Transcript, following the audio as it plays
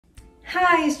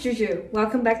Hi, it's Juju.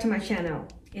 Welcome back to my channel.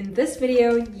 In this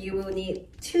video, you will need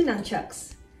 2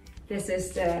 nunchucks. This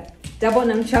is the Double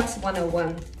Nunchucks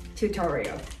 101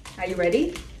 tutorial. Are you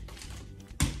ready?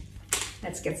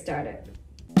 Let's get started.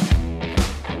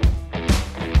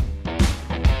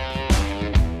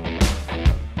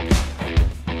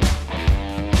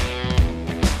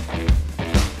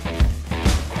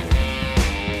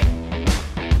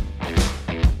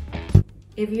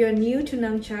 If you're new to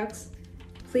nunchucks,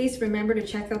 please remember to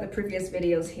check out the previous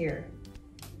videos here.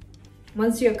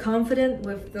 Once you're confident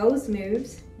with those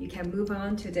moves, you can move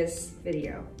on to this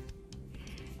video.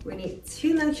 We need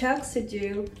 2 nunchucks to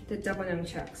do the double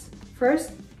nunchucks.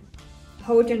 First,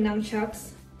 hold your nunchucks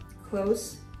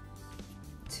close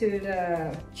to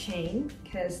the chain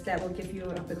because that will give you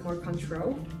a bit more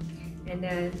control. And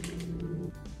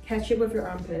then catch it with your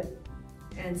armpit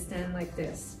and stand like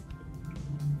this.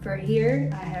 For here,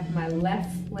 I have my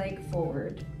left leg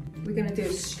forward. We're gonna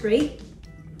do straight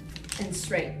and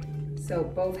straight. So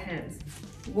both hands.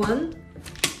 1,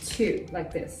 2,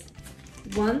 like this.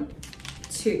 1,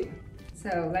 2.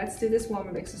 So let's do this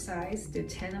warm-up exercise. Do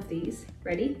 10 of these.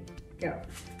 Ready? Go.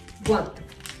 1,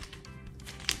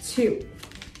 2,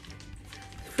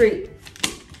 3,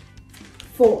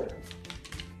 4,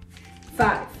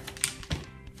 5,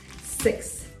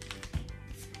 6,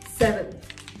 7,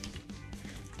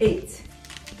 8,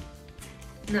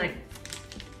 9,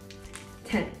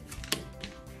 10.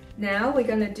 Now we're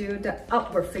gonna do the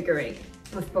upward figure 8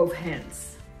 with both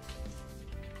hands.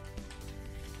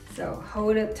 So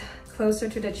hold it closer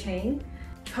to the chain.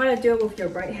 Try to do it with your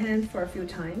right hand for a few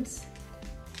times.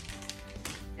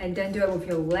 And then do it with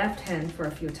your left hand for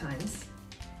a few times.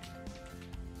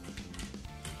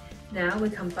 Now we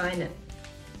combine it.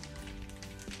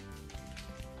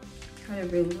 Try to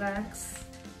relax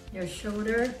your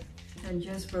shoulder and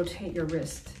just rotate your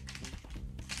wrist.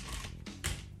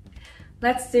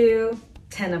 Let's do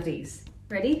 10 of these.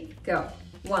 Ready? Go.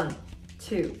 1,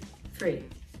 2, 3,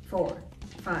 4,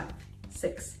 5,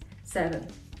 6, 7,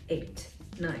 8,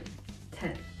 9,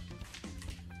 10.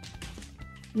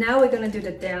 Now we're gonna do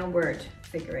the downward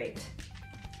figure 8.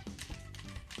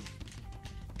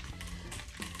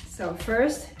 So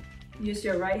first, use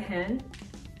your right hand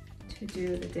to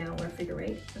do the downward figure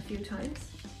 8 a few times.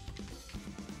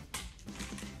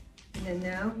 And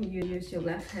then now you use your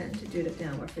left hand to do the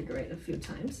downward figure 8 a few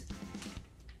times.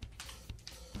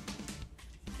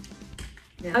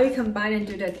 Now you combine and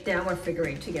do the downward figure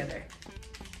 8 together.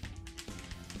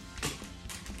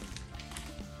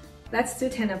 Let's do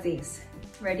 10 of these.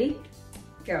 Ready?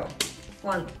 Go.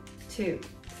 1, 2,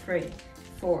 3,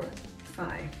 4,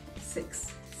 5,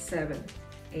 6, 7,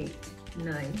 8,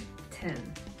 9,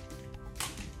 10.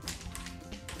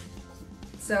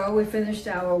 So we finished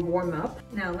our warm-up.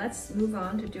 Now let's move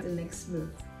on to do the next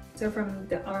move. So from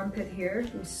the armpit here,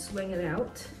 we swing it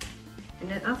out. And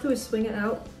then after we swing it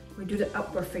out, we do the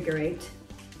upward figure 8.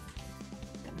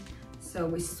 So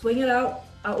we swing it out,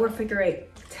 upward figure 8,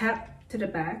 tap to the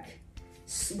back,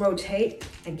 rotate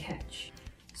and catch.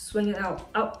 Swing it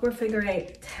out, upward figure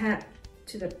 8, tap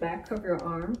to the back of your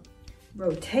arm,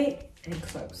 rotate and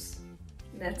close.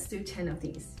 Let's do 10 of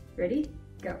these. Ready?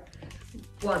 Go.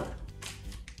 1,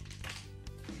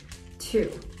 2,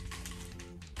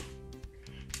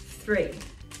 3,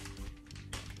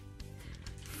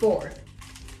 4,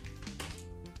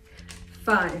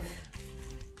 5,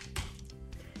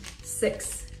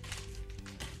 6,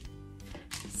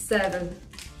 7,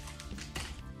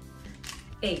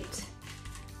 8,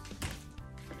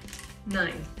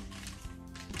 9,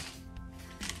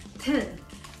 10.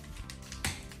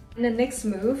 And the next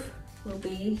move will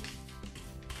be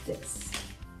this,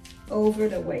 over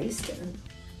the waist and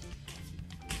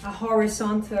a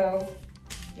horizontal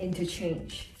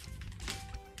interchange.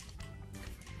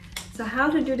 So how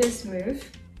to do this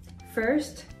move?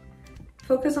 First,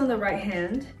 focus on the right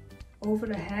hand, over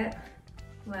the head,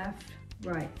 left,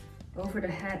 right, over the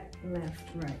head, left,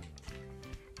 right.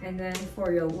 And then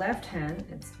for your left hand,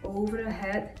 it's over the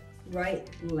head, right,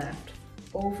 left,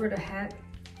 over the head,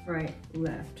 right,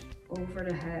 left, over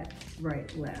the head,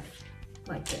 right, left,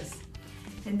 like this.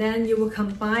 And then you will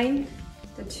combine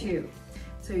the two.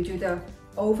 So you do the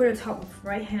over the top of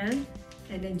right hand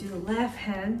and then do the left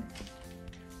hand.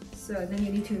 So then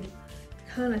you need to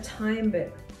kind of time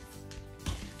it.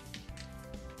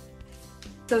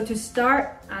 So to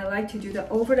start, I like to do the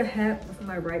over the head with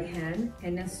my right hand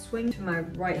and then swing to my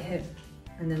right hip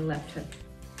and then left hip.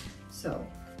 So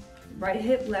right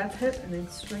hip, left hip, and then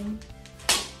swing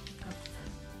up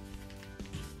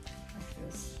like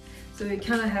this. So you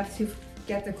kind of have to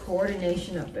get the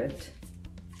coordination of it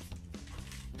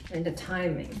and the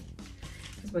timing.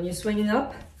 When you're swinging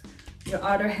up, your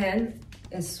other hand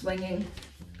is swinging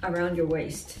around your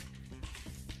waist.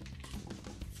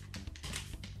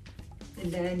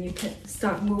 And then you can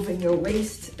start moving your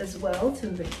waist as well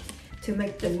to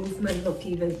make the movement look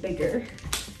even bigger.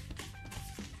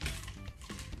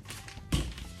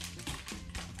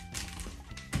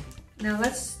 Now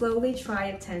let's slowly try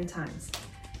it 10 times.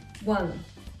 1,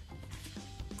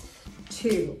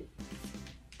 2,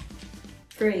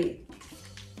 3,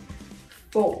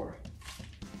 4,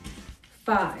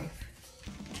 5,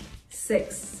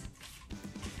 6,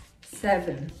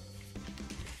 7,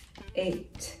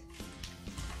 8,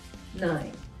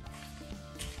 9,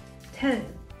 10.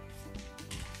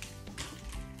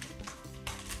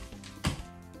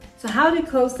 So how to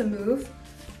close the move?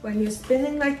 When you're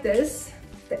spinning like this,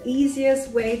 the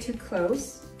easiest way to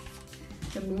close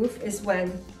the move is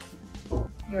when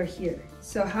you're here.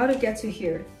 So how to get to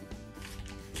here?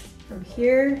 From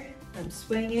here, I'm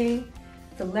swinging.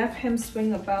 The left hand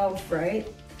swing above, right?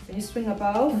 When you swing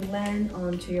above, and land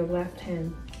onto your left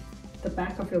hand, the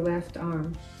back of your left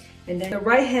arm. And then the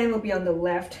right hand will be on the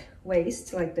left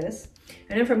waist, like this.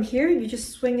 And then from here, you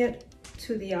just swing it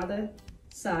to the other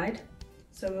side.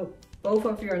 So both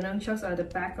of your nunchucks are at the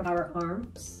back of our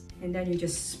arms. And then you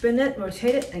just spin it,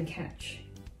 rotate it, and catch.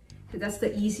 So that's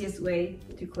the easiest way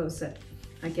to close it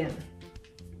again.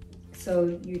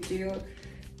 So you do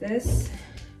this,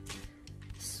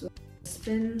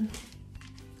 spin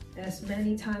as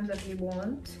many times as you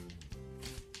want.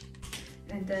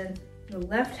 And then your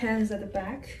left hand is at the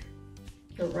back.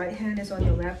 Your right hand is on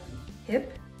your left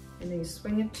hip. And then you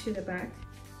swing it to the back,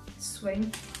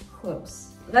 swing, close.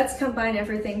 Let's combine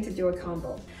everything to do a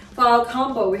combo. For our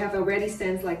combo, we have a ready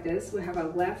stance like this. We have our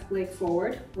left leg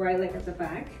forward, right leg at the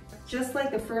back. Just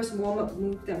like the first warm-up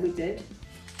move that we did.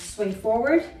 Swing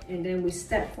forward, and then we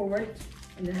step forward,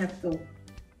 and then have the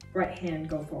right hand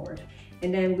go forward.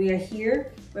 And then we are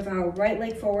here with our right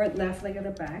leg forward, left leg at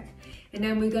the back. And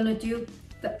then we're gonna do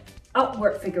the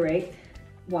outward figure eight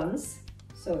once.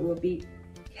 So it will be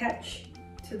catch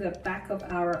to the back of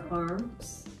our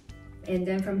arms. And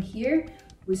then from here,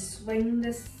 we swing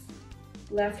this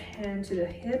left hand to the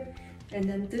hip, and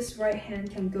then this right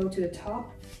hand can go to the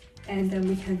top, and then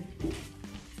we can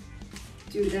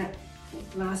do that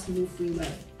last move we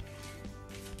learned.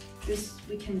 This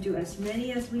we can do as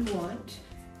many as we want,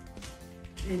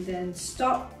 and then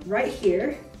stop right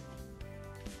here,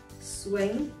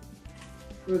 swing,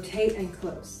 rotate, and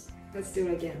close. Let's do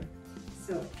it again.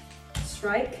 So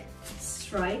strike,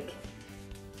 strike,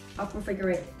 upward figure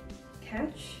eight,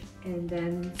 catch, and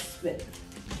then split.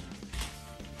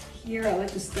 Here I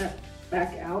like to step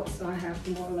back out, so I have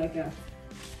more like a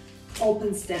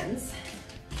open stance.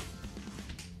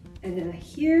 And then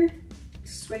here,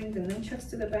 swing the nunchucks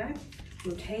to the back,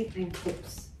 rotate, and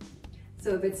close.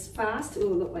 So if it's fast, it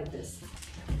will look like this.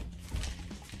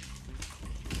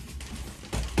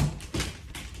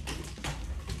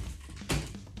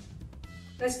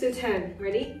 Let's do 10.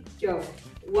 Ready? Go.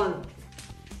 1,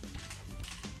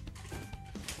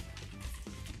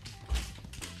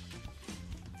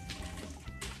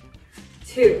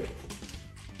 2,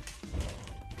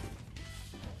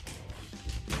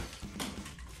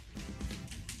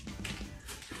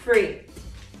 3,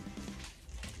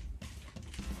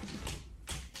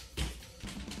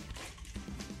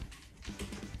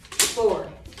 4,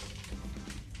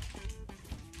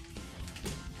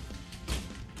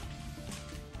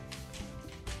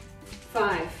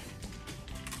 5,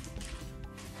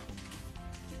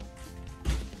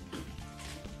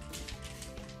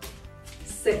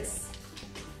 6,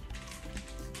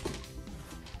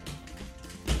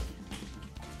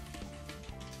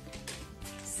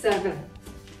 7,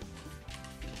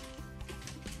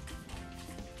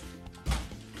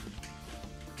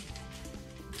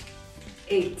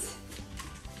 8,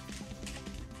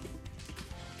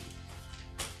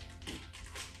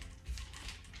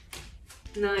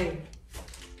 9,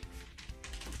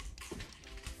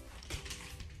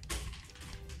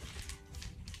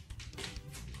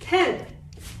 10.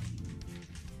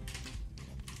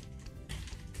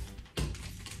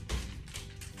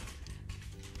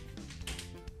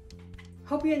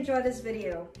 Hope you enjoyed this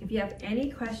video. If you have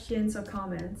any questions or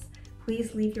comments,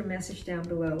 please leave your message down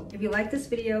below. If you like this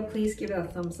video, please give it a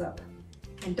thumbs up.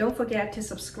 And don't forget to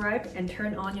subscribe and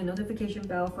turn on your notification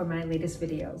bell for my latest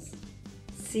videos.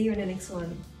 See you in the next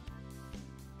one.